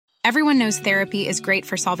Everyone knows therapy is great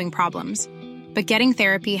for solving problems, but getting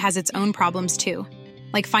therapy has its own problems too,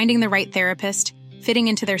 like finding the right therapist, fitting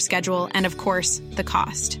into their schedule, and of course, the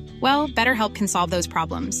cost. Well, BetterHelp can solve those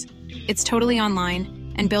problems. It's totally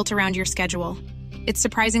online and built around your schedule. It's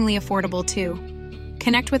surprisingly affordable too.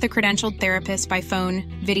 Connect with a credentialed therapist by phone,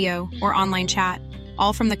 video, or online chat,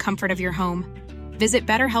 all from the comfort of your home. Visit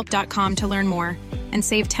BetterHelp.com to learn more and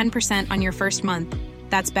save 10% on your first month.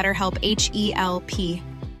 That's BetterHelp, H-E-L-P.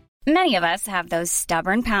 Many of us have those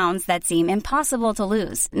stubborn pounds that seem impossible to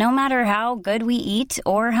lose, no matter how good we eat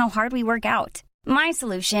or how hard we work out. My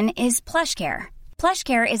solution is PlushCare.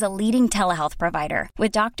 PlushCare is a leading telehealth provider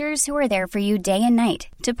with doctors who are there for you day and night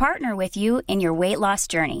to partner with you in your weight loss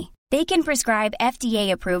journey. They can prescribe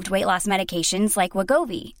FDA-approved weight loss medications like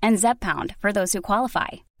Wegovy and Zepbound for those who qualify.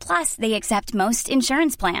 Plus, they accept most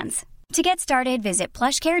insurance plans. To get started, visit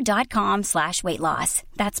plushcare.com/weightloss.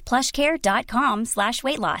 That's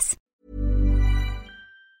plushcare.com/weightloss.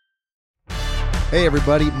 Hey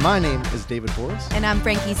everybody, my name is David Boris. And I'm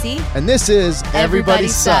Frankie C. And this is Everybody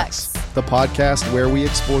Sucks, the podcast where we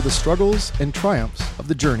explore the struggles and triumphs of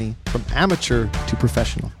the journey from amateur to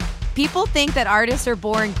professional. People think that artists are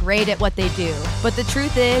born great at what they do, but the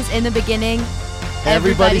truth is, in the beginning,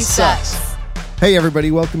 everybody sucks. Hey everybody,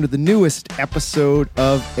 welcome to the newest episode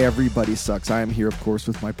of Everybody Sucks. I am here, of course,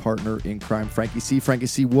 with my partner in crime, Frankie C. Frankie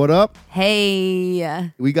C, what up?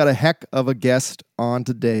 Hey. We got a heck of a guest on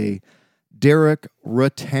today, Deric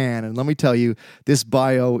Ruttan. And let me tell you, this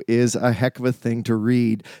bio is a heck of a thing to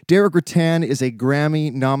read. Deric Ruttan is a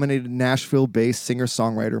Grammy-nominated Nashville-based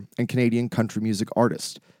singer-songwriter and Canadian country music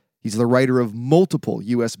artist. He's the writer of multiple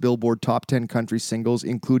U.S. Billboard Top 10 country singles,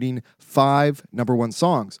 including 5 #1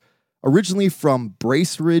 songs. Originally from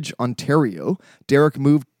Bracebridge, Ontario, Deric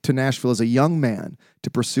moved to Nashville as a young man to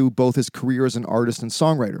pursue both his career as an artist and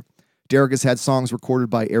songwriter. Deric has had songs recorded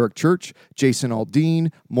by Eric Church, Jason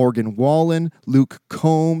Aldean, Morgan Wallen, Luke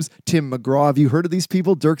Combs, Tim McGraw. Have you heard of these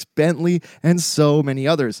people? Dierks Bentley, and so many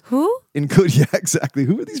others. Who? Yeah, exactly.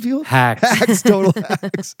 Who are these people? Hacks. Total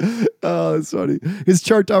hacks. Oh, that's funny. His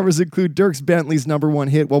chart toppers include Dierks Bentley's #1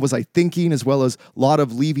 hit, What Was I Thinking, as well as Lot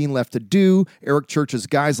of Leaving Left to Do, Eric Church's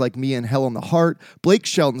Guys Like Me and Hell on the Heart, Blake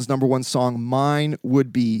Shelton's #1 song, Mine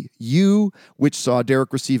Would Be You, which saw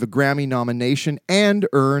Deric receive a Grammy nomination and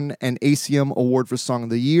earn an ACM Award for Song of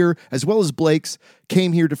the Year, as well as Blake's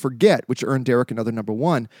Came Here to Forget, which earned Deric another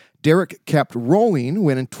 #1. Deric kept rolling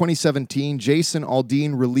when in 2017, Jason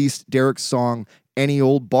Aldean released Deric's song, Any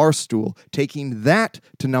Old Barstool, taking that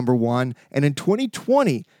to #1. And in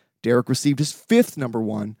 2020, Deric received his 5th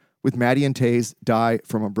 #1 with Maddie and Tay's Die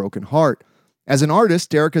From a Broken Heart. As an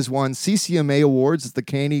artist, Deric has won CCMA awards at the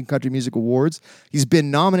Canadian Country Music Awards. He's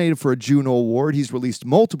been nominated for a Juno Award. He's released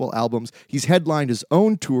multiple albums. He's headlined his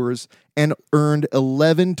own tours and earned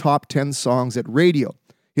 11 top 10 songs at radio.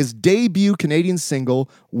 His debut Canadian single,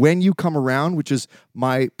 When You Come Around, which is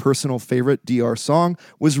my personal favorite DR song,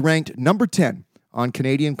 was ranked #10 on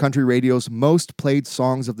Canadian Country Radio's most played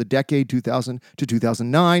songs of the decade 2000 to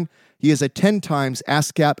 2009. He is a 10 times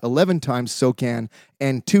ASCAP, 11 times SOCAN,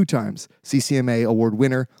 and 2 times CCMA award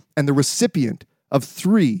winner, and the recipient of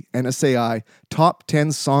 3 NSAI Top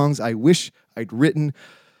 10 Songs I Wish I'd Written.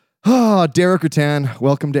 Deric Ruttan,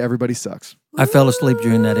 welcome to Everybody Sucks. I fell asleep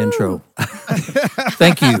during that intro.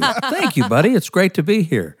 Thank you. Thank you, buddy. It's great to be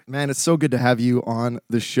here. Man, it's so good to have you on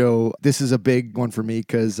the show. This is a big one for me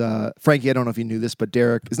because, Frankie, I don't know if you knew this, but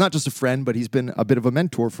Deric is not just a friend, but he's been a bit of a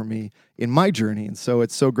mentor for me in my journey. And so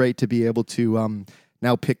it's so great to be able to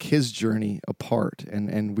now pick his journey apart.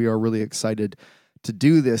 And we are really excited to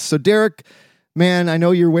do this. So, Deric, man, I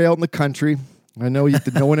know you're way out in the country. I know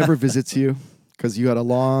no one ever visits you because you had a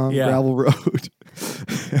long gravel road.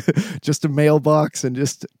 Just a mailbox and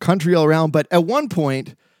just country all around. But at one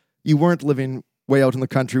point, you weren't living way out in the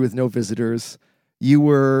country with no visitors. You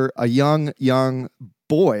were a young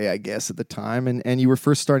boy, I guess, at the time, and you were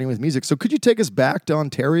first starting with music. So could you take us back to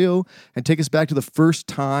Ontario and take us back to the first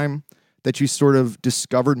time that you sort of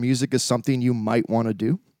discovered music as something you might want to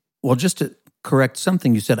do? Well, just to correct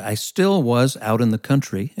something you said, I still was out in the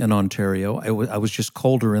country in Ontario. I was just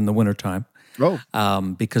colder in the wintertime.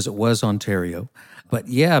 Because it was Ontario. But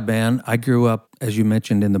yeah, man, I grew up, as you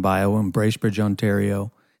mentioned in the bio, in Bracebridge,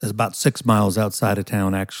 Ontario. It's about 6 miles outside of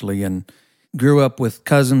town, actually, and grew up with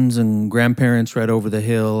cousins and grandparents right over the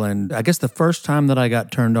hill. And I guess the first time that I got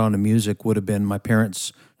turned on to music would have been my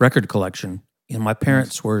parents' record collection. And my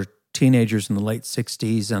parents were teenagers in the late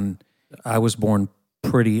 60s, and I was born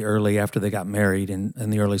pretty early after they got married in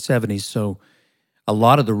the early 70s. So a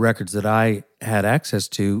lot of the records that I had access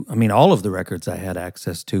to, all of the records I had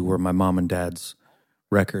access to were my mom and dad's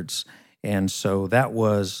records. And so that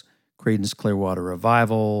was Creedence Clearwater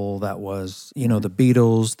Revival. That was, the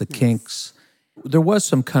Beatles, the Kinks. There was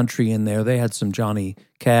some country in there. They had some Johnny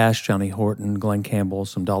Cash, Johnny Horton, Glenn Campbell,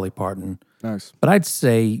 some Dolly Parton. Nice. But I'd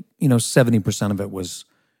say, 70% of it was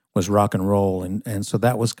rock and roll. And so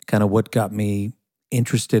that was kind of what got me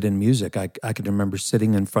interested in music. I can remember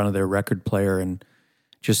sitting in front of their record player and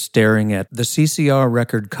just staring at the CCR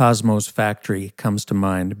record Cosmos Factory comes to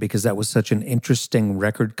mind because that was such an interesting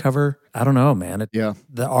record cover. I don't know, man. Yeah.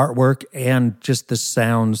 The artwork and just the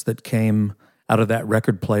sounds that came out of that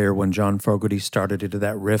record player when John Fogerty started into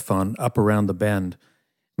that riff on Up Around the Bend,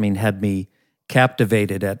 had me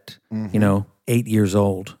captivated at, 8 years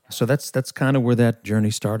old. So that's kind of where that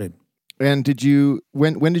journey started. And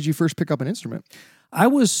when did you first pick up an instrument? I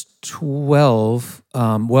was 12.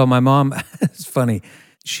 Well, my mom, it's funny,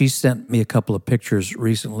 she sent me a couple of pictures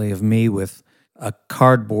recently of me with a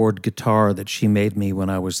cardboard guitar that she made me when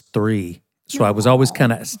I was 3. So I was always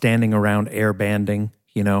kind of standing around air banding,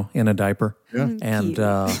 in a diaper. Yeah. And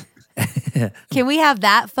can we have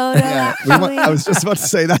that photo? Yeah, I was just about to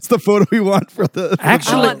say that's the photo we want for the. I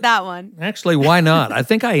want that one. Actually, why not? I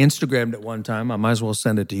think I Instagrammed it one time. I might as well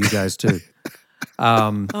send it to you guys too.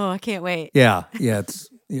 I can't wait. Yeah, it's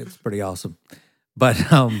pretty awesome. But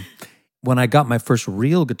when I got my first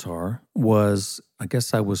real guitar I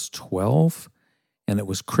guess I was 12, and it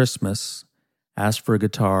was Christmas. Asked for a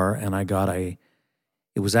guitar, and I got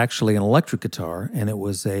it was actually an electric guitar, and it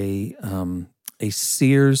was a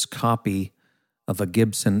Sears copy of a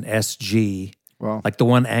Gibson SG, wow, like the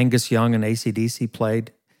one Angus Young and AC/DC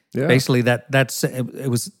played. Yeah. Basically, it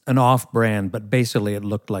was an off-brand, but basically it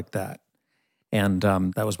looked like that. And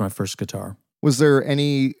that was my first guitar. Was there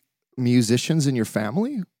any musicians in your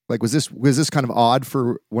family? Like, was this kind of odd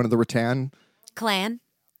for one of the Ruttan clan?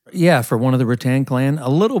 Yeah, for one of the Ruttan clan, a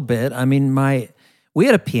little bit. We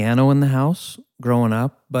had a piano in the house growing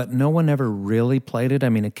up, but no one ever really played it.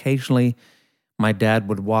 Occasionally my dad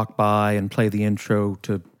would walk by and play the intro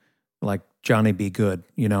to like Johnny Be Good,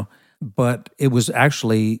 But it was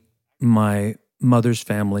actually my mother's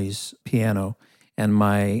family's piano, and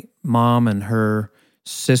my mom and her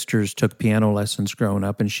sisters took piano lessons growing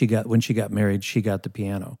up, and when she got married, she got the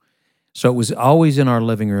piano. So it was always in our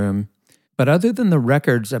living room. But other than the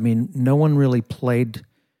records, no one really played.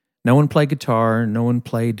 No one played guitar. No one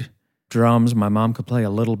played drums. My mom could play a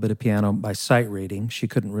little bit of piano by sight reading. She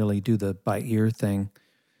couldn't really do the by ear thing.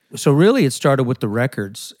 So really it started with the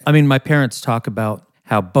records. My parents talk about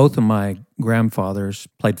how both of my grandfathers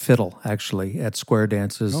played fiddle, actually, at square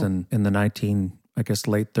dances in the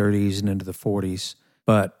late 30s and into the 40s.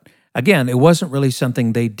 But again, it wasn't really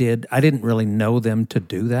something they did. I didn't really know them to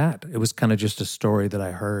do that. It was kind of just a story that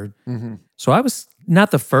I heard. Mm-hmm. So I was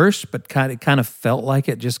not the first, but kind of felt like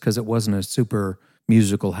it just because it wasn't a super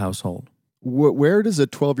musical household. Where does a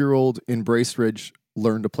 12-year-old in Bracebridge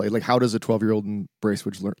learn to play? Like, how does a 12-year-old in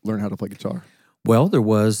Bracebridge learn how to play guitar? Well, there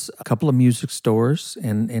was a couple of music stores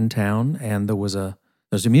in town, and there's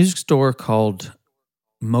a music store called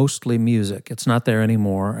Mostly Music. It's not there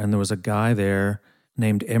anymore, and there was a guy there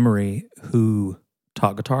named Emery who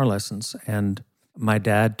taught guitar lessons, and my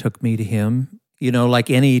dad took me to him. Like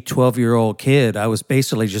any 12-year-old kid, I was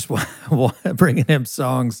basically just bringing him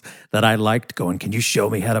songs that I liked, going, can you show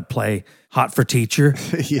me how to play Hot for Teacher?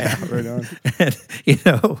 Yeah, right on.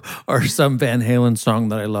 And, or some Van Halen song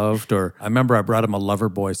that I loved. Or I remember I brought him a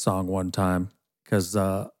Loverboy song one time because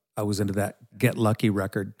I was into that Get Lucky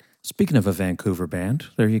record. Speaking of a Vancouver band,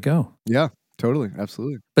 there you go. Yeah, totally,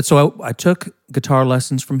 absolutely. But so I took guitar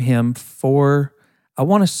lessons from him for, I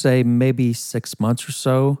want to say, maybe 6 months or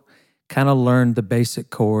so. Kind of learned the basic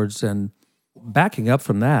chords, and backing up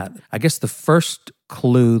from that, I guess the first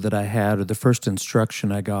clue that I had, or the first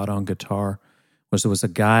instruction I got on guitar, was there was a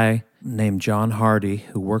guy named John Hardy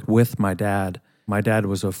who worked with my dad. My dad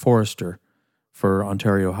was a forester for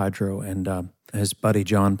Ontario Hydro, and his buddy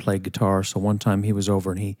John played guitar. So one time he was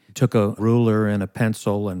over and he took a ruler and a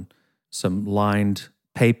pencil and some lined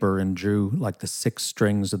paper and drew like the 6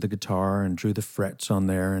 strings of the guitar and drew the frets on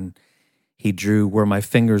there, and he drew where my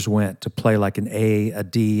fingers went to play like an A, a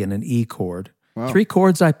D, and an E chord. Wow. 3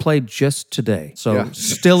 chords I played just today. So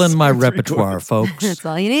still in my repertoire, folks. That's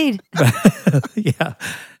all you need. Yeah,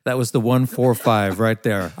 that was the 1, 4, 5 right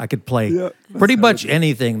there. I could play pretty much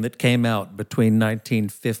anything that came out between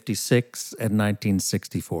 1956 and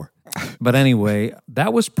 1964. But anyway,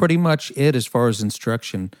 that was pretty much it as far as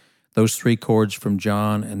instruction. Those 3 chords from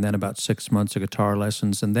John, and then about 6 months of guitar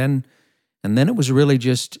lessons. And then it was really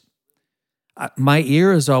just... my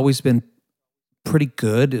ear has always been pretty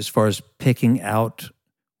good as far as picking out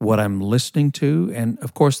what I'm listening to. And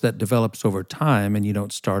of course, that develops over time and you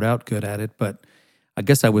don't start out good at it. But I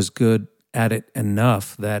guess I was good at it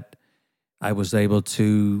enough that I was able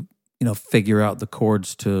to, figure out the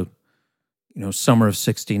chords to, Summer of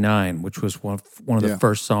 '69, which was one of the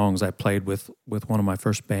first songs I played with one of my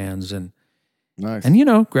first bands. And nice.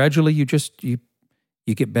 And gradually you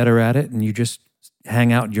get better at it, and you just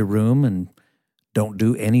hang out in your room and don't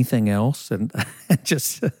do anything else, and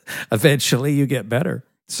just eventually you get better.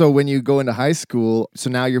 So when you go into high school, so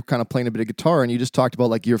now you're kind of playing a bit of guitar, and you just talked about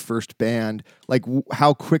like your first band. Like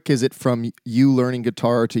how quick is it from you learning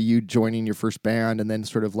guitar to you joining your first band and then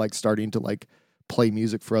sort of like starting to like play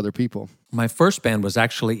music for other people? My first band was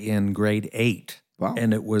actually in grade 8. Wow.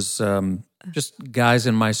 And it was just guys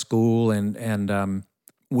in my school, and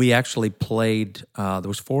we actually played, there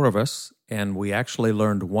was 4 of us, and we actually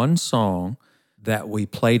learned one song that we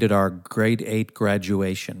played at our grade 8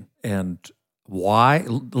 graduation. And why?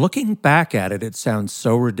 Looking back at it, it sounds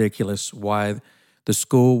so ridiculous why the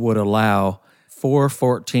school would allow 4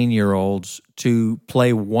 14-year-olds to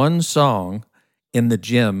play one song in the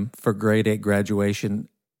gym for grade 8 graduation,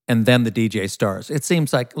 and then the DJ starts. It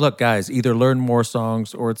seems like, look, guys, either learn more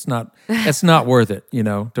songs or it's not worth it,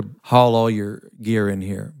 to haul all your gear in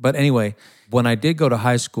here. But anyway, when I did go to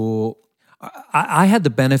high school, I had the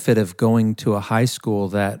benefit of going to a high school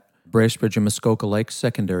that Bracebridge and Muskoka Lake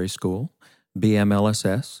Secondary School,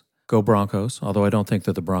 BMLSS, go Broncos, although I don't think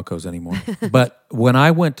they're the Broncos anymore. But when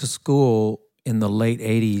I went to school in the late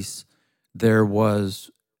 80s, there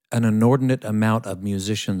was an inordinate amount of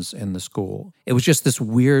musicians in the school. It was just this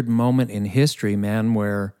weird moment in history, man,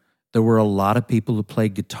 where there were a lot of people who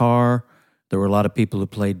played guitar, there were a lot of people who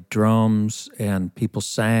played drums, and people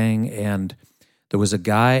sang, and there was a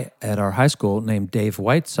guy at our high school named Dave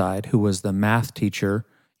Whiteside who was the math teacher,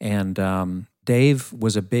 and Dave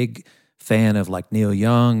was a big fan of like Neil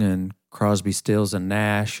Young and Crosby, Stills, and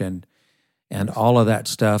Nash, and all of that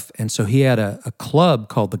stuff. And so he had a club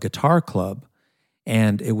called the Guitar Club,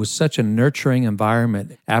 and it was such a nurturing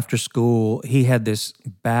environment. After school, he had this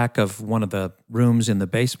back of one of the rooms in the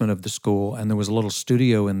basement of the school, and there was a little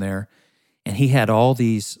studio in there, and he had all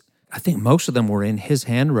these, I think most of them were in his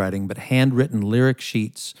handwriting, but handwritten lyric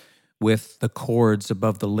sheets with the chords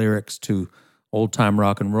above the lyrics to Old Time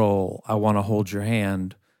Rock and Roll, I Want to Hold Your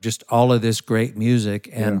Hand, just all of this great music.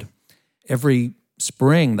 And every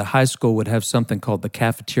spring, the high school would have something called the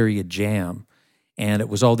Cafeteria Jam. And it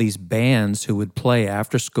was all these bands who would play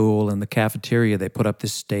after school in the cafeteria. They put up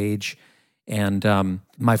this stage. And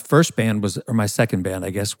my first band was, or my second band, I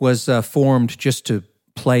guess, was formed just to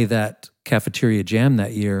play that Cafeteria Jam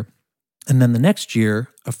that year. And then the next year,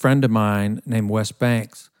 a friend of mine named Wes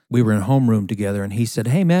Banks, we were in homeroom together, and he said,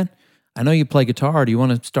 "Hey, man, I know you play guitar. Do you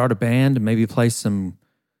want to start a band and maybe play some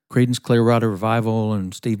Creedence Clearwater Revival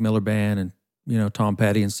and Steve Miller Band and, Tom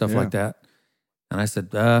Petty and stuff like that?" And I said,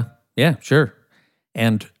 yeah, sure.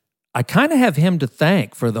 And I kind of have him to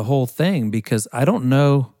thank for the whole thing, because I don't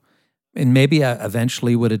know, and maybe I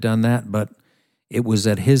eventually would have done that, but it was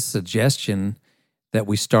at his suggestion that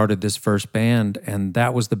we started this first band, and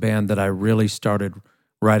that was the band that I really started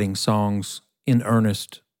writing songs in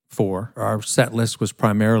earnest for. Our set list was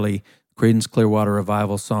primarily Creedence Clearwater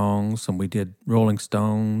Revival songs, and we did Rolling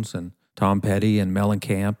Stones and Tom Petty and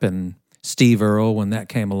Mellencamp and Steve Earle when that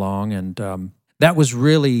came along, and that was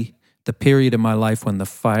really the period in my life when the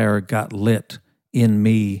fire got lit in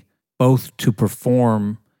me, both to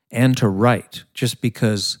perform and to write, just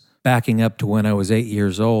because backing up to when I was 8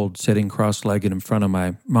 years old, sitting cross-legged in front of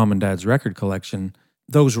my mom and dad's record collection,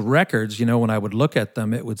 those records, when I would look at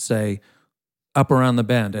them, it would say, Up Around the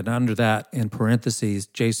Bend, and under that, in parentheses,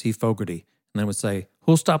 J.C. Fogerty. And then it would say,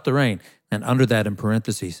 Who'll Stop the Rain? And under that, in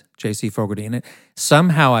parentheses, J.C. Fogerty. And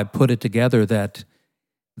somehow I put it together that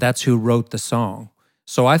that's who wrote the song.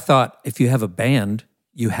 So I thought, if you have a band,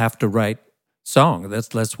 you have to write song.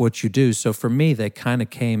 That's what you do. So for me, they kind of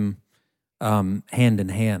came hand in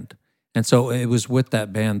hand. And so it was with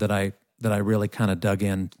that band that I really kind of dug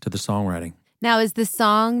into the songwriting. Now, is the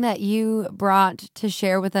song that you brought to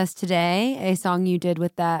share with us today a song you did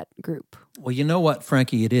with that group? Well, you know what,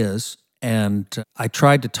 Frankie, it is. And I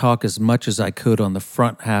tried to talk as much as I could on the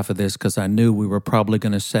front half of this because I knew we were probably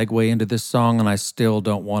going to segue into this song, and I still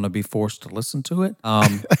don't want to be forced to listen to it.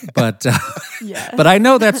 But I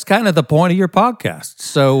know that's kind of the point of your podcast.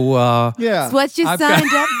 So it's what you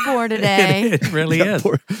signed up for today. It really is.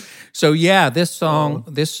 So this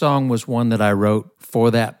song was one that I wrote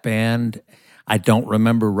for that band. I don't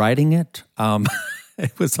remember writing it.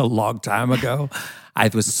 It was a long time ago. I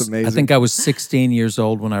think I was 16 years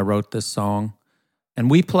old when I wrote this song. And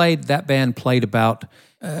that band played about,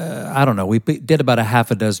 we did about a half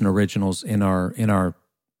a dozen originals in our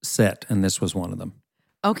set, and this was one of them.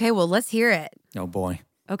 Okay, well, let's hear it. Oh, boy.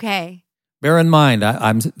 Okay. Bear in mind,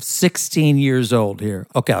 I'm 16 years old here.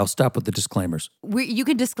 Okay, I'll stop with the disclaimers. You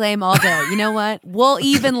can disclaim all day. You know what? We'll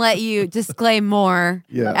even let you disclaim more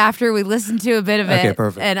after we listen to a bit of it. Okay,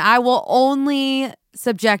 perfect. And I will only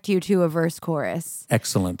subject you to a verse chorus.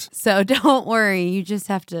 Excellent. So don't worry. You just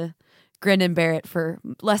have to grin and bear it for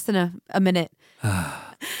less than a minute.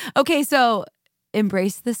 Okay, so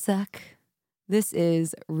embrace the suck. This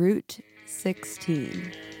is Route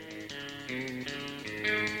 16.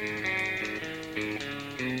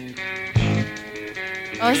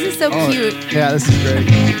 Oh, this is so cute. Yeah, this is great.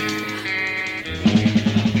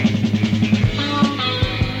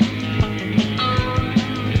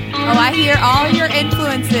 Oh, I hear all your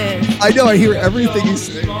influences. I know, I hear everything you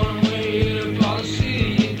say.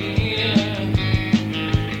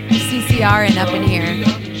 CCRing up in here.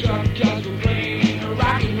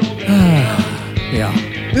 Yeah.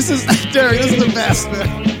 This is, Deric, this is the best, man.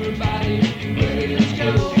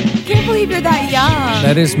 I can't believe you're that young.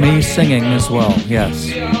 That is me singing as well, yes.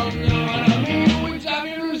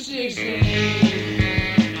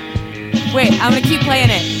 Wait, I'm going to keep playing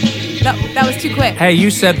it. That was too quick. Hey, you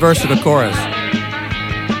said verse of the chorus.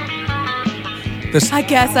 I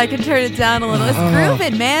guess I can turn it down a little. It's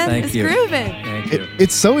grooving, man. Thank you. Grooving. Thank you.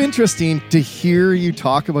 It's so interesting to hear you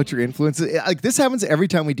talk about your influences. Like, this happens every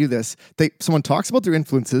time we do this. Someone talks about their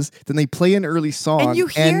influences, then they play an early song. And you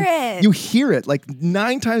hear it. You hear it. Like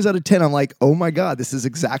 9 times out of 10, I'm like, oh my God, this is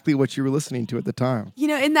exactly what you were listening to at the time. You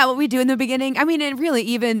know, isn't that what we do in the beginning? I mean, and really,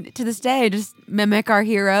 even to this day, just mimic our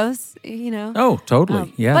heroes, you know? Oh,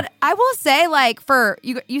 totally. Yeah. But I will say, like, for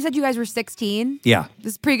you said you guys were 16. Yeah.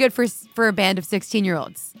 This is pretty good for a band of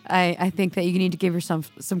 16-year-olds. I think that you need to give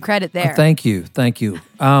yourself some credit there. Thank you.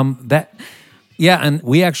 And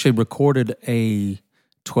we actually recorded a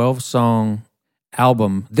 12-song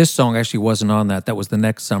album. This song actually wasn't on that. That was the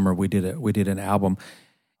next summer we did an album.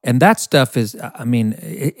 And that stuff is, I mean,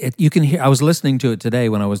 you can hear, I was listening to it today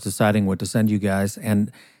when I was deciding what to send you guys,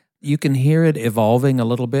 and you can hear it evolving a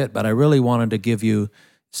little bit, but I really wanted to give you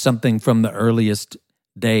something from the earliest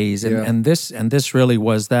days, and this really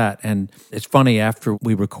was that. And it's funny, after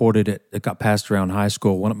we recorded it, it got passed around high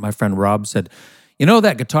school. My friend Rob said, "You know,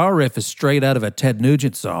 that guitar riff is straight out of a Ted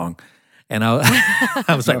Nugent song." And I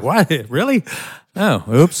was like, "What? Really? Oh,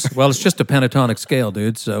 oops. Well, it's just a pentatonic scale,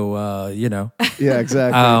 dude. So you know." Yeah,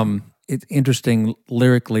 exactly. It's interesting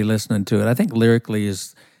lyrically listening to it. I think lyrically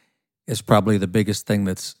is probably the biggest thing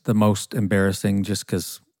that's the most embarrassing, just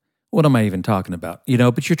because. What am I even talking about? You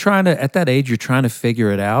know, but you're trying to, at that age, you're trying to figure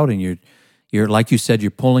it out, and you're like you said,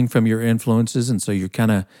 you're pulling from your influences, and so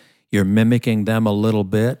you're mimicking them a little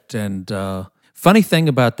bit. And funny thing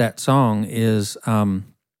about that song is,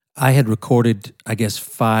 I had recorded, I guess,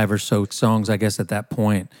 5 or so songs, I guess, at that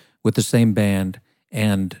point with the same band,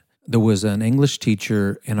 and there was an English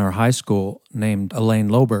teacher in our high school named Elaine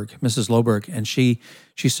Loberg, Mrs. Loberg, and she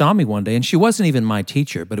saw me one day, and she wasn't even my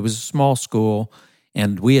teacher, but it was a small school.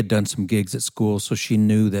 And we had done some gigs at school, so she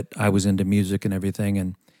knew that I was into music and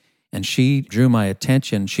everything. And she drew my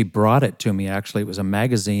attention. She brought it to me, actually. It was a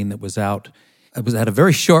magazine that was out. It had a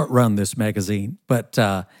very short run, this magazine, but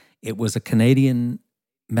it was a Canadian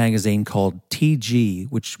magazine called TG,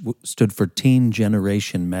 which stood for Teen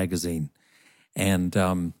Generation Magazine. And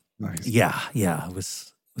nice. Yeah, it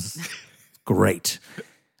was great.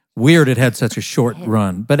 Weird it had such a short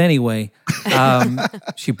run. But anyway,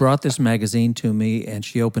 she brought this magazine to me, and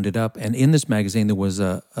she opened it up. And in this magazine, there was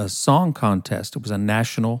a song contest. It was a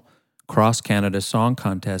national cross-Canada song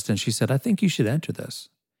contest. And she said, "I think you should enter this."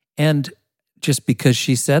 And just because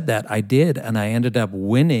she said that, I did. And I ended up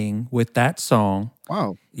winning with that song.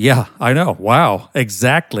 Wow. Yeah, I know. Wow,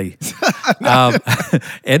 exactly.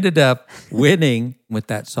 Ended up winning with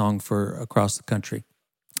that song for across the country.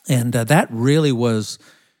 And that really was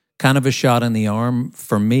kind of a shot in the arm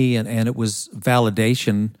for me, and it was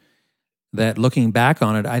validation that, looking back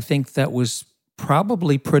on it, I think that was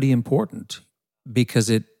probably pretty important, because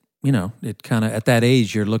it kind of, at that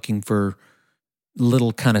age, you're looking for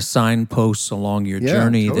little kind of signposts along your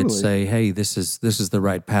journey that say, hey, this is the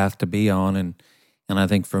right path to be on, and I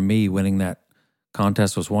think for me, winning that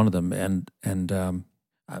contest was one of them, and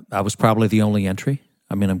I was probably the only entry.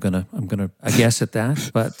 I mean, I'm gonna I guess at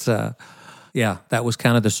that, but. Yeah, that was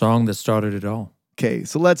kind of the song that started it all. Okay,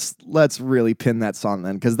 so let's really pin that song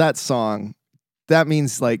then, because that song, that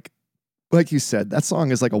means like you said, that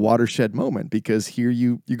song is like a watershed moment, because here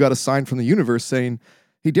you got a sign from the universe saying,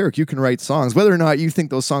 "Hey, Deric, you can write songs." Whether or not you think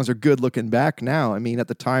those songs are good looking back now, I mean, at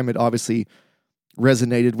the time it obviously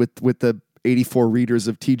resonated with the 84 readers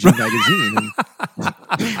of TG magazine.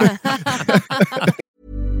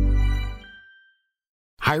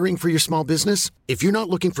 Hiring for your small business? If you're not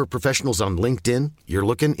looking for professionals on LinkedIn, you're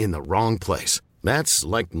looking in the wrong place. That's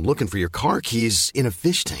like looking for your car keys in a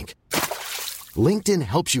fish tank. LinkedIn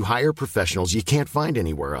helps you hire professionals you can't find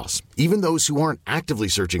anywhere else, even those who aren't actively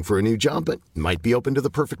searching for a new job but might be open to the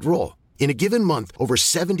perfect role. In a given month, over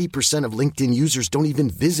 70% of LinkedIn users don't even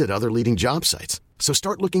visit other leading job sites. So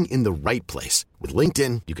start looking in the right place. With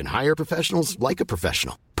LinkedIn, you can hire professionals like a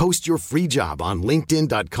professional. Post your free job on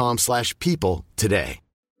linkedin.com/people today.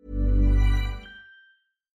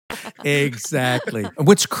 Exactly.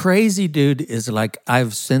 What's crazy, dude, is like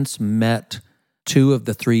I've since met 2 of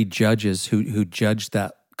the 3 judges who judged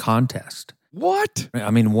that contest. What?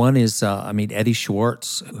 I mean, one is, Eddie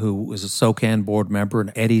Schwartz, who was a SOCAN board member,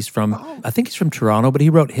 and Eddie's from, I think he's from Toronto, but he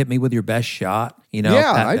wrote "Hit Me With Your Best Shot," Pat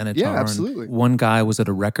Benatar. Yeah, absolutely. And one guy was at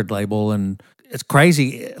a record label, and it's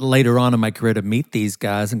crazy later on in my career to meet these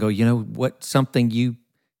guys and go, what something you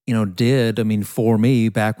did, for me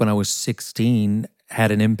back when I was 16 had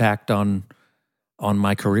an impact on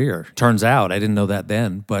my career. Turns out, I didn't know that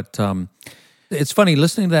then, but it's funny,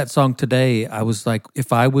 listening to that song today, I was like,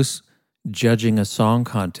 if I was judging a song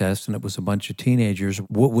contest and it was a bunch of teenagers,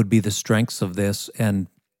 what would be the strengths of this? And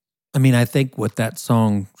I think what that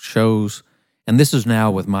song shows, and this is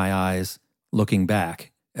now with my eyes looking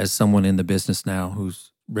back as someone in the business now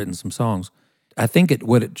who's written some songs, I think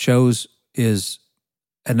what it shows is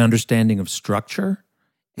an understanding of structure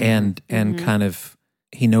and kind of,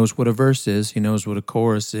 he knows what a verse is, he knows what a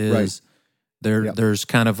chorus is. Right. There's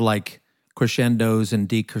kind of like crescendos and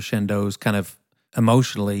decrescendos kind of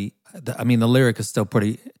emotionally. The lyric is still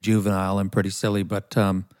pretty juvenile and pretty silly, but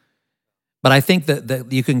I think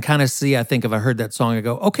that you can kind of see, I think if I heard that song, I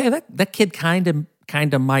go, okay, that kid kind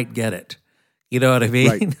of might get it. You know what I mean?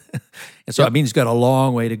 Right. And so, he's got a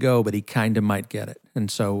long way to go, but he kind of might get it.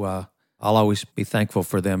 And so I'll always be thankful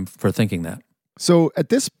for them for thinking that. So at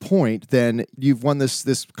this point, then, you've won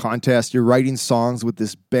this contest, you're writing songs with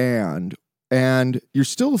this band, and you're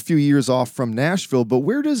still a few years off from Nashville, but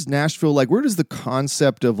where does the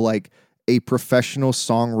concept of like a professional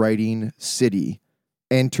songwriting city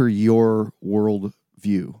enter your world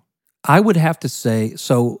view? I would have to say,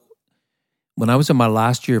 so when I was in my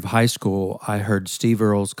last year of high school, I heard Steve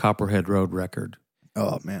Earle's Copperhead Road record.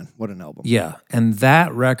 Oh man, what an album. Yeah, and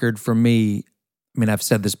that record for me, I've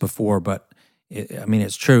said this before, but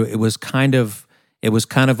it's true. It was kind of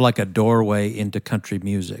like a doorway into country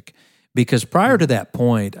music, because prior to that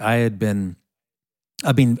point, I'm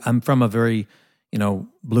from a very,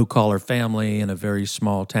 blue collar family in a very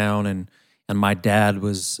small town, and my dad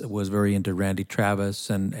was very into Randy Travis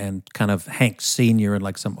and kind of Hank Sr. and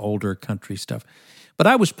like some older country stuff. But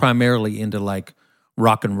I was primarily into like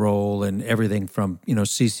rock and roll and everything from,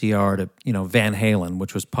 CCR to, Van Halen,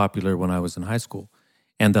 which was popular when I was in high school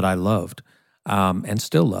and that I loved. And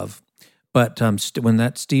still love. But when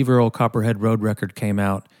that Steve Earle Copperhead Road record came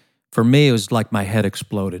out, for me, it was like my head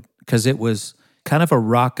exploded, because it was kind of a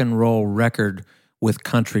rock and roll record with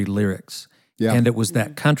country lyrics. Yeah. And it was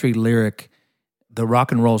that country lyric, the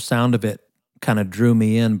rock and roll sound of it kind of drew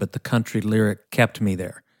me in, but the country lyric kept me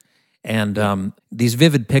there. And these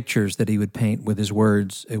vivid pictures that he would paint with his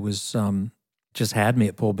words, it was just had me,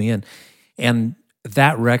 it pulled me in. And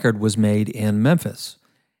that record was made in Memphis.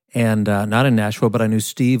 And not in Nashville, but I knew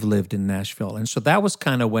Steve lived in Nashville. And so that was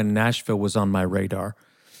kind of when Nashville was on my radar.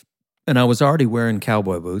 And I was already wearing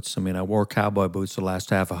cowboy boots. I wore cowboy boots the last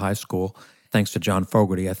half of high school, thanks to John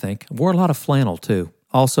Fogerty, I think. I wore a lot of flannel, too.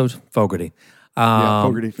 Also Fogerty.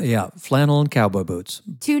 Fogerty. Yeah, flannel and cowboy boots.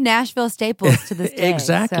 2 Nashville staples to this day.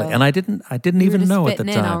 Exactly. So and I didn't even know at the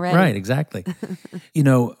time. Right, exactly.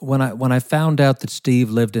 When I found out that Steve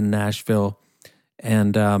lived in Nashville,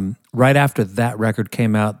 and right after that record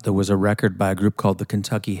came out, there was a record by a group called the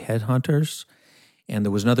Kentucky Headhunters, and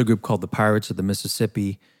there was another group called the Pirates of the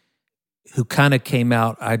Mississippi, who kind of came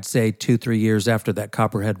out, I'd say 2-3 years after that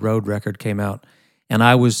Copperhead Road record came out. And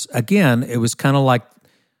I was, again, it was kind of like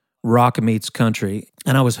rock meets country,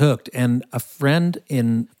 and I was hooked. And a friend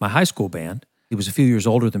in my high school band, he was a few years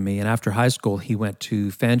older than me, and after high school, he went to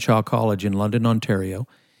Fanshawe College in London, Ontario,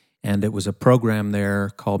 and it was a program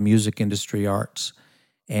there called Music Industry Arts,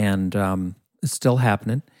 and it's still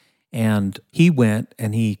happening. And he went,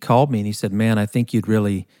 and he called me, and he said, "Man, I think you'd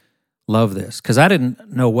really love this," because I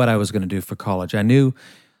didn't know what I was going to do for college. I knew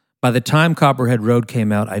by the time Copperhead Road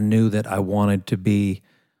came out, I knew that I wanted to be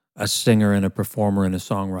a singer and a performer and a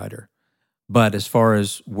songwriter. But as far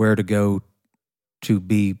as where to go to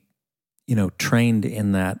be, trained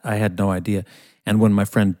in that, I had no idea. And when my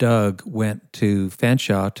friend Doug went to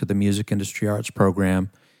Fanshawe to the Music Industry Arts program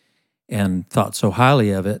and thought so highly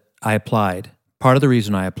of it, I applied. Part of the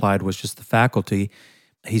reason I applied was just the faculty,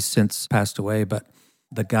 He's since passed away, but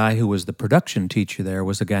the guy who was the production teacher there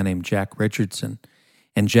was a guy named Jack Richardson.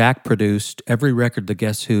 And Jack produced every record the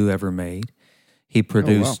Guess Who ever made. He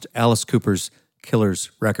produced Alice Cooper's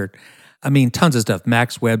Killers record. I mean, tons of stuff.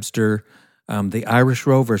 Max Webster, the Irish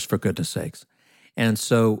Rovers, for goodness sakes. And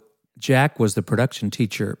so Jack was the production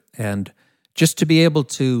teacher. And just to be able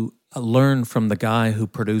to learn from the guy who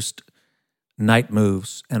produced Night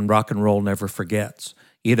Moves and Rock and Roll Never Forgets,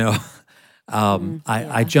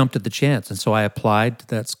 I jumped at the chance. And so I applied to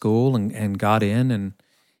that school and got in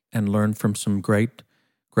and learned from some great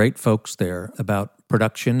folks there about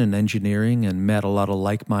production and engineering, and met a lot of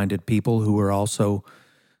like-minded people who were also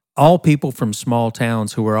all people from small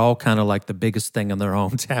towns who were all kind of like the biggest thing in their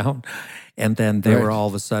hometown. And then they were all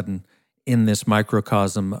of a sudden in this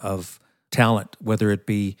microcosm of talent, whether it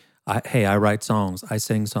be, hey, I write songs, I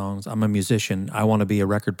sing songs, I'm a musician, I want to be a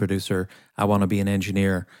record producer, I want to be an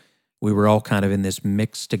engineer. We were all kind of in this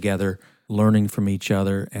mix together, learning from each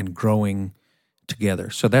other and growing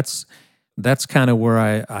together. So that's kind of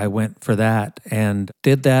where I went for that, and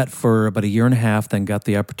did that for about a year and a half, then got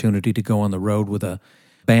the opportunity to go on the road with a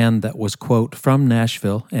band that was, quote, from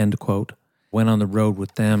Nashville, end quote. Went on the road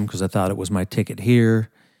with them because I thought it was my ticket here.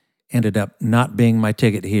 Ended up not being my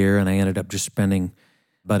ticket here, and I ended up just spending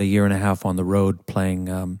about a year and a half on the road playing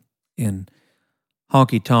in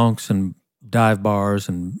honky-tonks and dive bars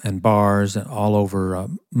and bars all over,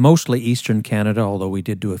 mostly Eastern Canada, although we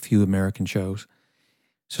did do a few American shows.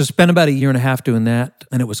 So spent about a year and a half doing that,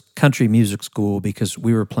 and it was country music school because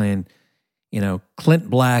we were playing, Clint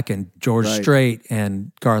Black and George Strait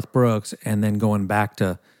and Garth Brooks, and then going back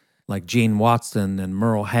to like Gene Watson and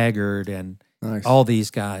Merle Haggard and all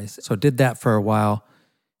these guys. So did that for a while,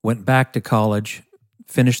 went back to college,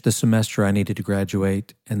 finished the semester I needed to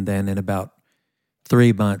graduate, and then in about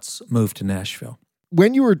 3 months moved to Nashville.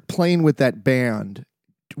 When you were playing with that band,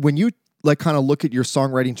 when you kind of look at your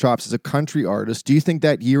songwriting chops as a country artist, do you think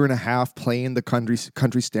that year and a half playing the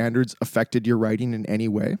country standards affected your writing in any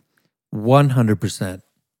way? 100%.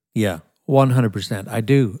 Yeah, 100%. I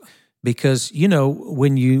do. Because,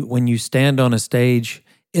 when you stand on a stage,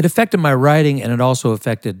 it affected my writing, and it also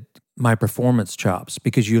affected my performance chops,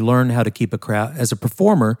 because you learn how to keep a crowd. As a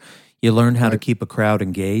performer, you learn how to keep a crowd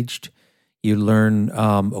engaged. You learn,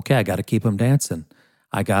 I got to keep them dancing.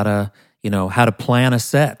 I got to, how to plan a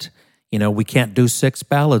set. We can't do 6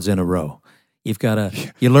 ballads in a row.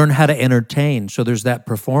 You learn how to entertain. So there's that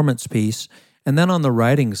performance piece. And then on the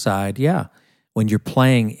writing side, when you're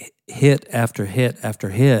playing hit after hit after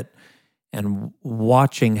hit and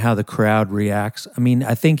watching how the crowd reacts,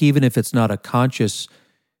 I think even if it's not a conscious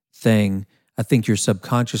thing, I think you're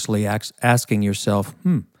subconsciously asking yourself,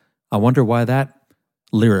 I wonder why that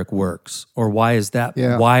lyric works, or why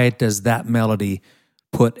does that melody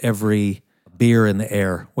put every beer in the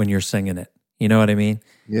air when you're singing it? You know what I mean?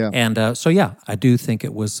 Yeah. And I do think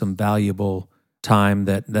it was some valuable time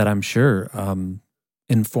that I'm sure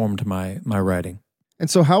informed my writing. And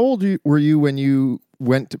so how old were you when you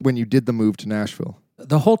did the move to Nashville?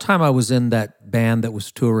 The whole time I was in that band that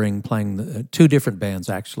was touring, playing 2 different bands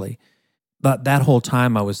actually. But that whole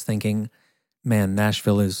time I was thinking, man,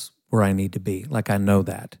 Nashville is where I need to be. Like, I know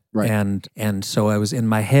that. Right. And so I was in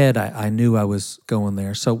my head, I knew I was going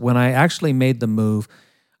there. So when I actually made the move,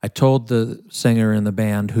 I told the singer in the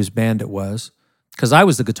band, whose band it was, because I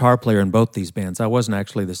was the guitar player in both these bands. I wasn't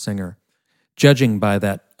actually the singer. Judging by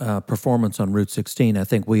that performance on Route 16, I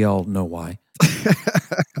think we all know why.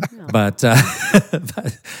 But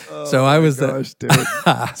so I was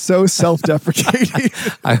so self-deprecating.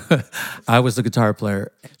 I was the guitar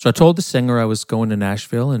player. So I told the singer I was going to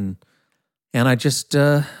Nashville, and I just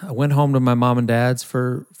I went home to my mom and dad's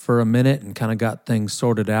for a minute and kind of got things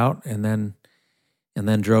sorted out, and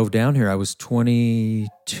then drove down here. I was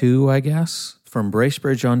 22, I guess, from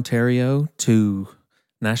Bracebridge, Ontario to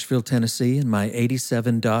Nashville, Tennessee, in my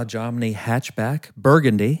 87 Dodge Omni hatchback,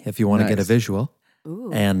 burgundy, if you want to get a visual.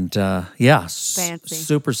 Ooh. And Fancy.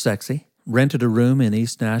 Super sexy. Rented a room in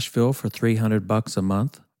East Nashville for $300 a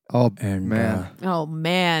month. Oh, and, man. Oh,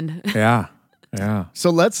 man. Yeah.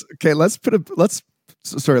 So let's 2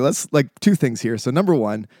 things here. So number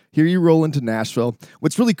one, here you roll into Nashville.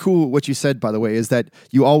 What's really cool, what you said, by the way, is that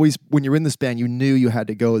you always, when you're in this band, you knew you had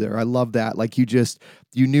to go there. I love that. Like, you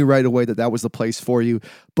knew right away that was the place for you.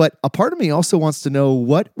 But a part of me also wants to know,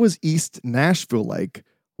 what was East Nashville like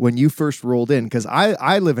when you first rolled in? Because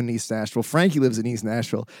I live in East Nashville. Frankie lives in East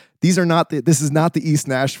Nashville. This is not the East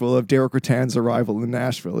Nashville of Deric Ruttan's arrival in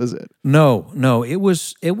Nashville, is it? No. It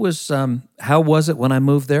was. How was it when I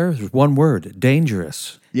moved there? It was one word: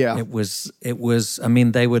 dangerous. Yeah. It was.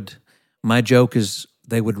 My joke is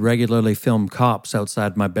they would regularly film cops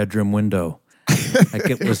outside my bedroom window. Like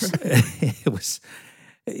it was,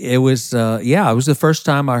 it was the first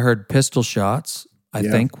time I heard pistol shots. I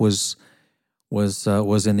think was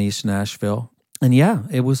in East Nashville, and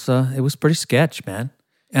it was pretty sketch, man.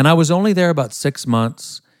 And I was only there about 6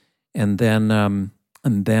 months, and then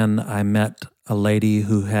I met a lady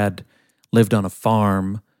who had lived on a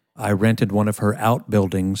farm. I rented one of her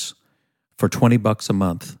outbuildings for $20 a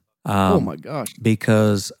month. Oh my gosh!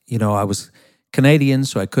 Because I was Canadian,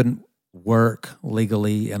 so I couldn't work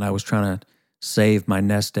legally, and I was trying to save my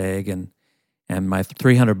nest egg, and my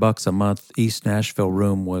 $300 a month East Nashville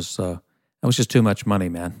room was just too much money,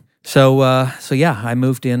 man. So I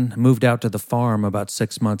moved out to the farm about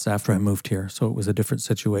 6 months after I moved here. So it was a different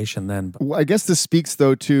situation then. Well, I guess this speaks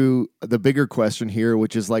though to the bigger question here,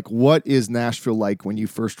 which is like, what is Nashville like when you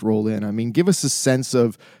first roll in? I mean, give us a sense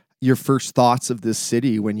of your first thoughts of this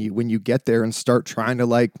city when you get there and start trying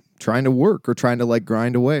to work or trying to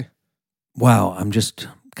grind away. Wow, I'm just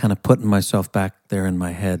kind of putting myself back there in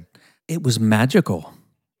my head. It was magical,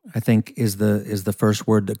 I think is the first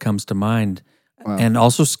word that comes to mind. Wow. And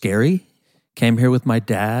also scary. Came here with my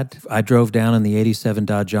dad. I drove down in the 87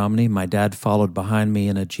 Dodge Omni. My dad followed behind me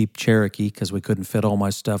in a Jeep Cherokee because we couldn't fit all my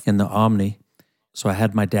stuff in the Omni. So I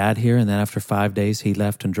had my dad here, and then after 5 days, he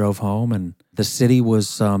left and drove home. And the city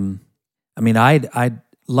was, London,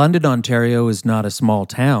 Ontario is not a small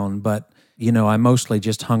town, but, I mostly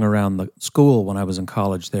just hung around the school when I was in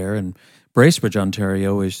college there. And Bracebridge,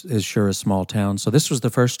 Ontario is sure a small town. So this was the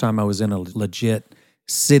first time I was in a legit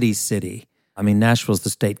city. I mean, Nashville's the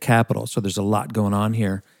state capital, so there's a lot going on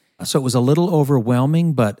here. So it was a little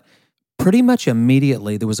overwhelming, but pretty much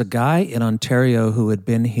immediately, there was a guy in Ontario who had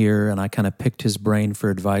been here, and I kind of picked his brain for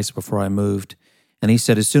advice before I moved. And he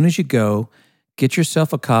said, as soon as you go, get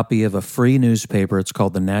yourself a copy of a free newspaper. It's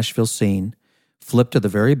called the Nashville Scene. Flip to the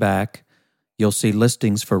very back. You'll see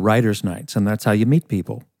listings for writers' nights, and that's how you meet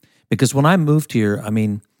people. Because when I moved here,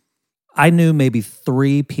 I knew maybe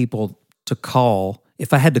 3 people to call.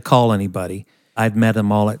 If I had to call anybody, I'd met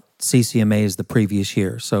them all at CCMAs the previous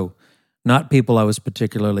year. So not people I was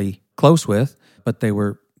particularly close with, but they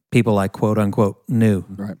were people I quote unquote knew.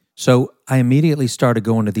 Right. So I immediately started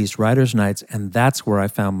going to these writers' nights, and that's where I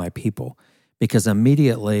found my people. Because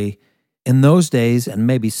immediately, in those days, and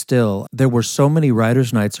maybe still, there were so many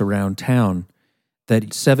writers' nights around town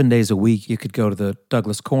that 7 days a week you could go to the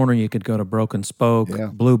Douglas Corner, you could go to Broken Spoke,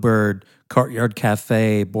 Bluebird, Courtyard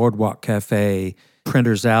Cafe, Boardwalk Cafe,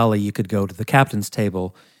 Printer's Alley, you could go to the Captain's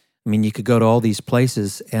Table. I mean, you could go to all these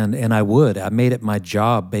places, and I would. I made it my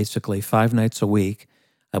job, basically, 5 nights a week.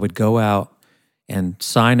 I would go out and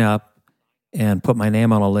sign up and put my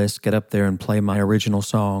name on a list, get up there and play my original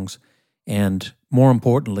songs, and more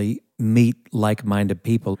importantly, meet like-minded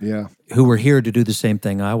people who were here to do the same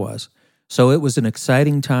thing I was. So it was an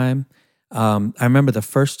exciting time. I remember the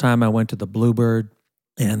first time I went to the Bluebird,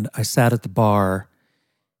 and I sat at the bar,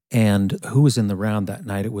 and who was in the round that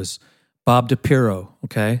night? It was Bob DePiro,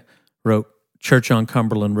 wrote Church on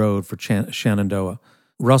Cumberland Road for Shenandoah.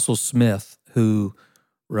 Russell Smith, who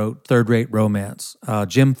wrote Third Rate Romance.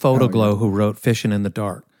 Jim Photoglow, who wrote Fishing in the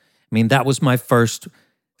Dark. I mean, that was my first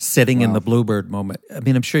sitting in the Bluebird moment. I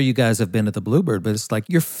mean, I'm sure you guys have been at the Bluebird, but it's like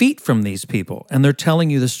your feet from these people, and they're telling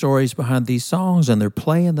you the stories behind these songs, and they're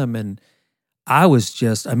playing them, and I was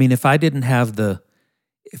just, if I didn't have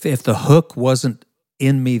if the hook wasn't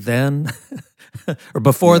in me then, or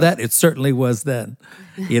before that, it certainly was then,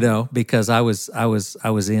 because I was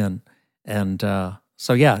in. And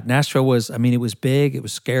Nashville was, it was big, it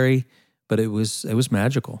was scary, but it was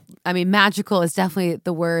magical. Magical is definitely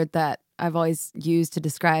the word that I've always used to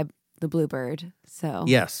describe the Bluebird. So,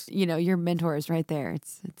 yes, your mentor is right there.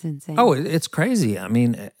 It's insane. Oh, it's crazy.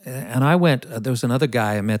 And I went, there was another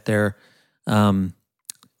guy I met there, a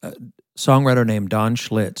songwriter named Don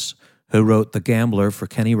Schlitz, who wrote The Gambler for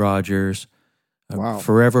Kenny Rogers,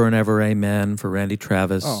 Forever and Ever Amen for Randy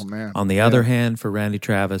Travis. Oh, man. On the other hand, for Randy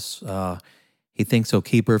Travis, He Thinks He'll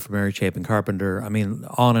Keep Her for Mary Chapin Carpenter. On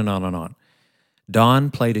and on and on.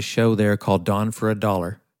 Don played a show there called Don for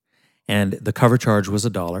 $1, and the cover charge was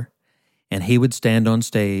 $1. And he would stand on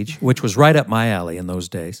stage, which was right up my alley in those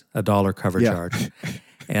days, $1 cover charge.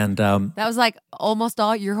 And that was like almost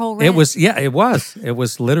all your whole rent. It was. It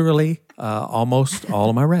was literally almost all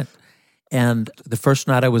of my rent. And the first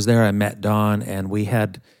night I was there, I met Don, and we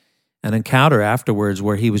had an encounter afterwards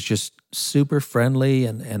where he was just super friendly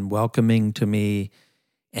and welcoming to me.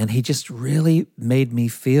 And he just really made me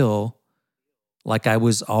feel like I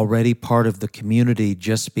was already part of the community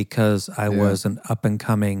just because I was an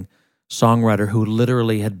up-and-coming songwriter who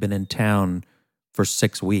literally had been in town for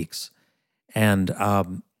 6 weeks. And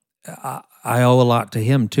I owe a lot to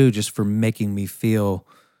him too, just for making me feel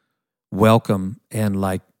welcome and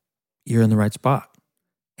like you're in the right spot.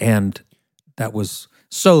 And that was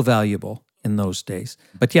so valuable in those days.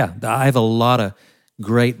 But yeah, I have a lot of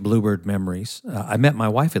great Bluebird memories. I met my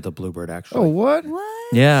wife at the Bluebird, actually. Oh, what?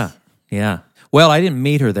 What? Yeah. Well, I didn't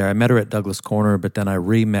meet her there. I met her at Douglas Corner, but then I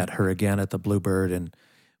re-met her again at the Bluebird, and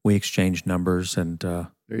we exchanged numbers, and there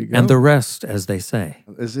you go. And the rest, as they say,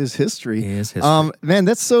 is history. Is history. Man,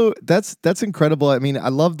 that's incredible. I mean, I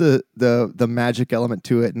love the magic element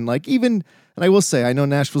to it, and like and I will say, I know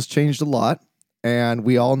Nashville's changed a lot, and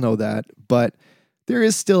we all know that, but there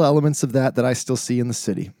is still elements of that I still see in the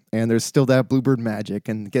city. And there's still that Bluebird magic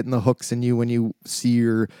and getting the hooks in you when you see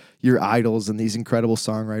your idols and these incredible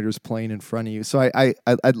songwriters playing in front of you. So I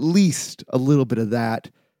at least a little bit of that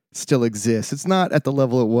still exists. It's not at the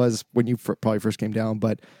level it was when you probably first came down,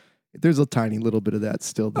 but there's a tiny little bit of that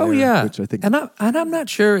still there. Oh yeah, which I think, and I'm not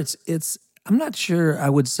sure I'm not sure I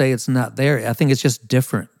would say it's not there. I think it's just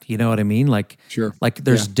different. You know what I mean? Like sure, like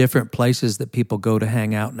there's different places that people go to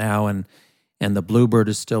hang out now, and the Bluebird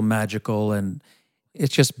is still magical, and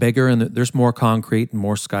it's just bigger, and there's more concrete and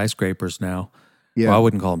more skyscrapers now. Yeah. Well, I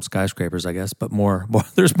wouldn't call them skyscrapers, I guess, but more.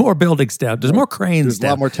 There's more buildings down. There's more cranes. There's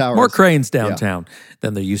a lot more towers. More cranes downtown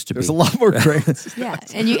than there used to There's be. a lot more cranes. Yeah,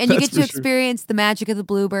 and you get to experience the magic of the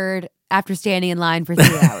Bluebird after standing in line for 3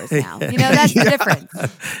 hours now. You know, that's the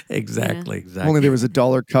difference. Exactly. If only there was a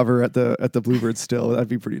 $1 cover at the Bluebird still. That'd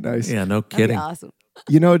be pretty nice. Yeah, no kidding. That'd be awesome.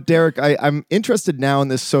 You know, Deric, I'm interested now in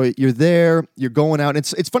this. So you're there, you're going out.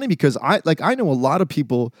 It's funny because I know a lot of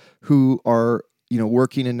people who are,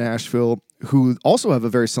 working in Nashville who also have a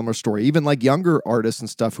very similar story, even like younger artists and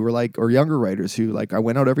stuff who are or younger writers who I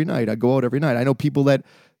went out every night. I go out every night. I know people that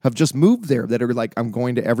have just moved there that are like, I'm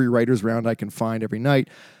going to every writer's round I can find every night.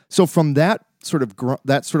 So from that sort of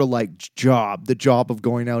job, the job of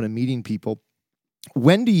going out and meeting people,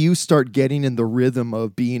 when do you start getting in the rhythm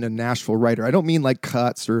of being a Nashville writer? I don't mean like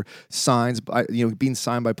cuts or signs, being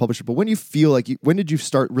signed by a publisher, but when you feel like when did you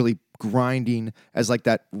start really grinding as like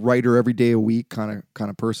that writer every day a week kind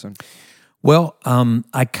of person? Well,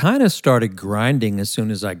 I kind of started grinding as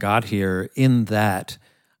soon as I got here, in that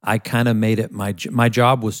I kind of made it my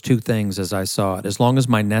job was two things as I saw it. As long as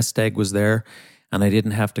my nest egg was there and I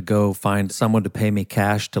didn't have to go find someone to pay me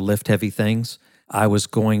cash to lift heavy things, I was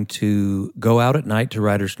going to go out at night to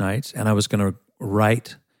writers' nights, and I was going to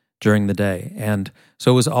write during the day. And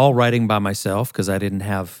so it was all writing by myself because I didn't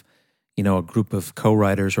have, a group of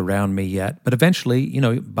co-writers around me yet. But eventually,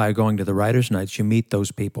 by going to the writers' nights, you meet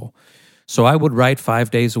those people. So I would write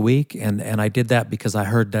 5 days a week, and I did that because I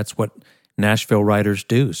heard that's what Nashville writers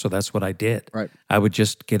do. So that's what I did. Right. I would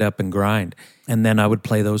just get up and grind. And then I would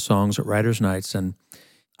play those songs at writers' nights. And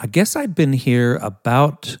I guess I'd been here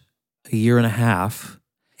about a year and a half,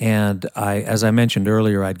 and as I mentioned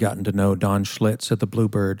earlier, I'd gotten to know Don Schlitz at the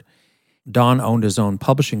Bluebird. Don owned his own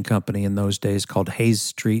publishing company in those days called Hayes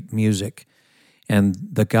Street Music, and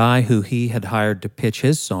the guy who he had hired to pitch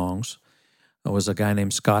his songs was a guy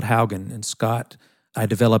named Scott Haugen. And Scott, I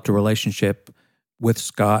developed a relationship with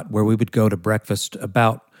Scott where we would go to breakfast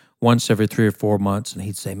about once every 3 or 4 months, and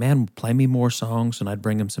he'd say, "Man, play me more songs," and I'd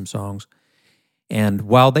bring him some songs. And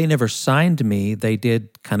while they never signed me, they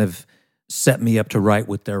did kind of set me up to write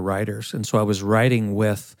with their writers. And so I was writing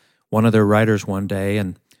with one of their writers one day,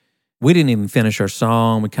 and we didn't even finish our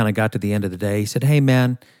song. We kind of got to the end of the day. He said, "Hey,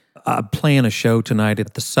 man, I'm playing a show tonight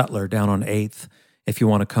at the Sutler down on 8th if you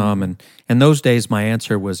want to come." And in those days, my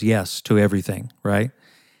answer was yes to everything, right?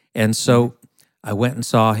 And so I went and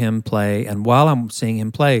saw him play, and while I'm seeing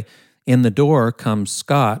him play, in the door comes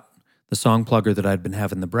Scott, the song plugger that I'd been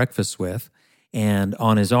having the breakfast with, and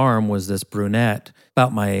on his arm was this brunette,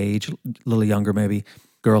 about my age, a little younger maybe,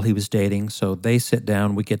 girl he was dating. So they sit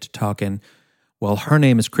down, we get to talking. Well, her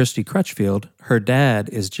name is Christy Crutchfield. Her dad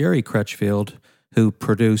is Jerry Crutchfield, who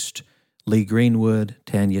produced Lee Greenwood,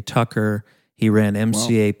 Tanya Tucker. He ran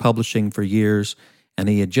MCA Publishing for years, and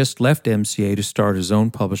he had just left MCA to start his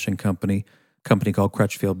own publishing company called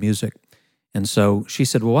Crutchfield Music. And so she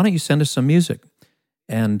said, "Well, why don't you send us some music?"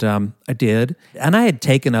 And I did. And I had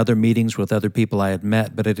taken other meetings with other people I had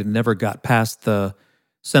met, but it had never got past the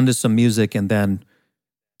send us some music, and then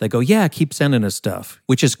they go, "Yeah, keep sending us stuff,"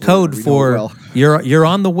 which is code for you're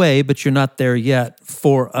on the way, but you're not there yet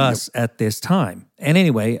for us at this time. And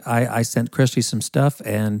anyway, I sent Christy some stuff,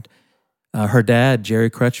 and her dad, Jerry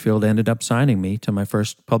Crutchfield, ended up signing me to my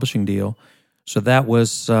first publishing deal. So that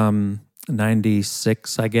was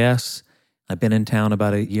 96, I guess. I've been in town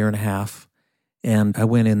about a year and a half. And I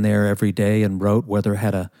went in there every day and wrote, whether I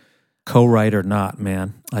had a co-write or not,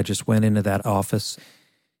 man. I just went into that office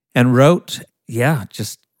And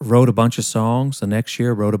just wrote a bunch of songs. The next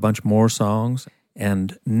year, wrote a bunch more songs.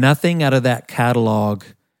 And nothing out of that catalog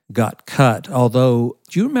got cut. Although,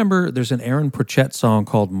 do you remember there's an Aaron Pritchett song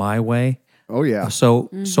called My Way? Oh, yeah. So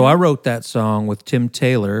I wrote that song with Tim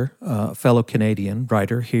Taylor, a fellow Canadian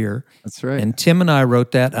writer here. That's right. And Tim and I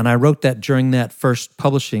wrote that, and I wrote that during that first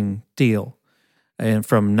publishing deal. And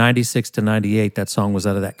from 96 to 98, that song was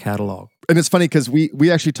out of that catalog. And it's funny because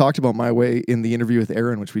we actually talked about My Way in the interview with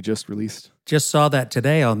Aaron, which we just released. Just saw that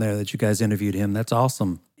today on there that you guys interviewed him. That's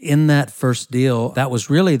awesome. In that first deal, that was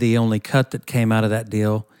really the only cut that came out of that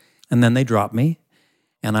deal. And then they dropped me.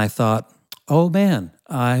 And I thought, oh man,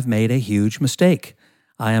 I've made a huge mistake.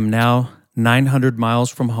 I am now 900 miles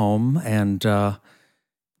from home, and I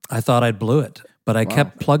thought I'd blew it. But I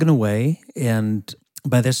kept plugging away, and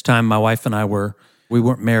by this time, my wife and I we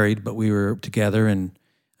weren't married, but we were together, and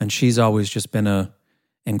she's always just been a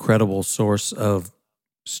incredible source of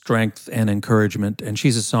strength and encouragement, and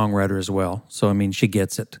she's a songwriter as well. So, I mean, she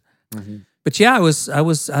gets it. Mm-hmm. But yeah, I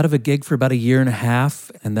was out of a gig for about a year and a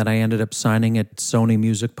half, and then I ended up signing at Sony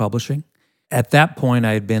Music Publishing. At that point,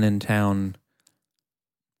 I had been in town,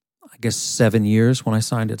 I guess, 7 years when I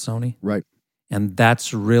signed at Sony. Right. And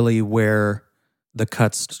that's really where the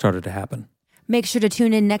cuts started to happen. Make sure to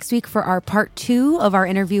tune in next week for our part 2 of our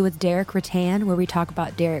interview with Deric Ruttan, where we talk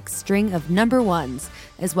about Deric's string of number ones,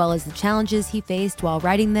 as well as the challenges he faced while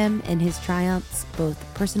writing them and his triumphs,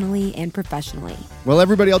 both personally and professionally. Well,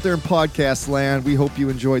 everybody out there in podcast land, we hope you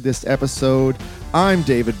enjoyed this episode. I'm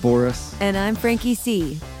David Boris. And I'm Frankie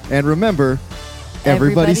C. And remember,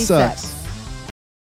 everybody sucks.